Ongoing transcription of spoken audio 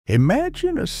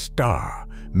Imagine a star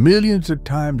millions of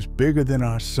times bigger than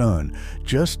our sun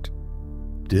just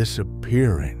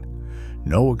disappearing.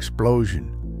 No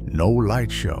explosion, no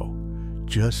light show,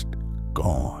 just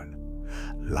gone.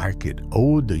 Like it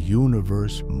owed the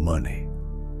universe money.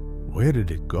 Where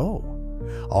did it go?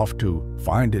 Off to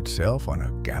find itself on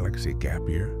a galaxy gap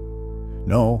year?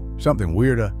 No, something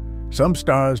weirder. Some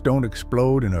stars don't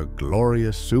explode in a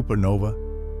glorious supernova.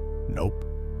 Nope.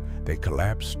 They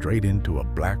collapse straight into a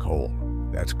black hole.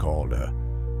 That's called a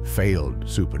failed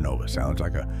supernova. Sounds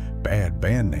like a bad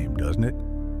band name, doesn't it?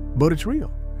 But it's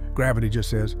real. Gravity just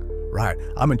says, right,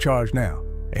 I'm in charge now.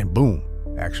 And boom.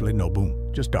 Actually, no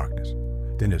boom, just darkness.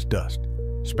 Then there's dust,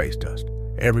 space dust,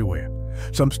 everywhere.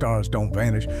 Some stars don't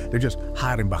vanish. They're just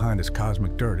hiding behind this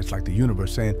cosmic dirt. It's like the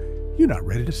universe saying, you're not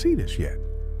ready to see this yet.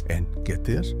 And get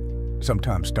this?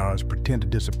 Sometimes stars pretend to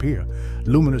disappear.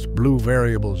 Luminous blue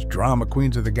variables, drama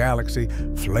queens of the galaxy,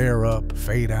 flare up,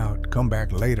 fade out, come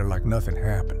back later like nothing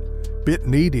happened. Bit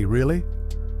needy, really?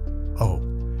 Oh,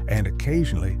 and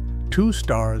occasionally, two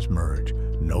stars merge.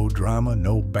 No drama,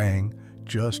 no bang.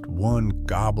 Just one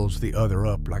gobbles the other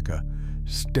up like a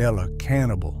stellar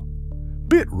cannibal.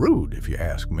 Bit rude, if you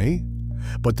ask me.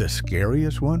 But the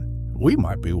scariest one? We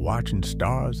might be watching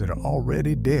stars that are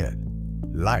already dead.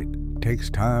 Light takes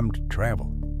time to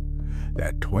travel.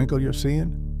 That twinkle you're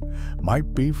seeing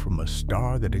might be from a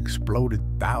star that exploded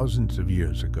thousands of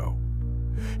years ago.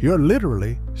 You're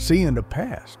literally seeing the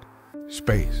past.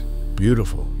 Space,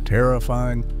 beautiful,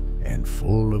 terrifying, and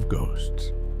full of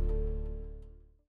ghosts.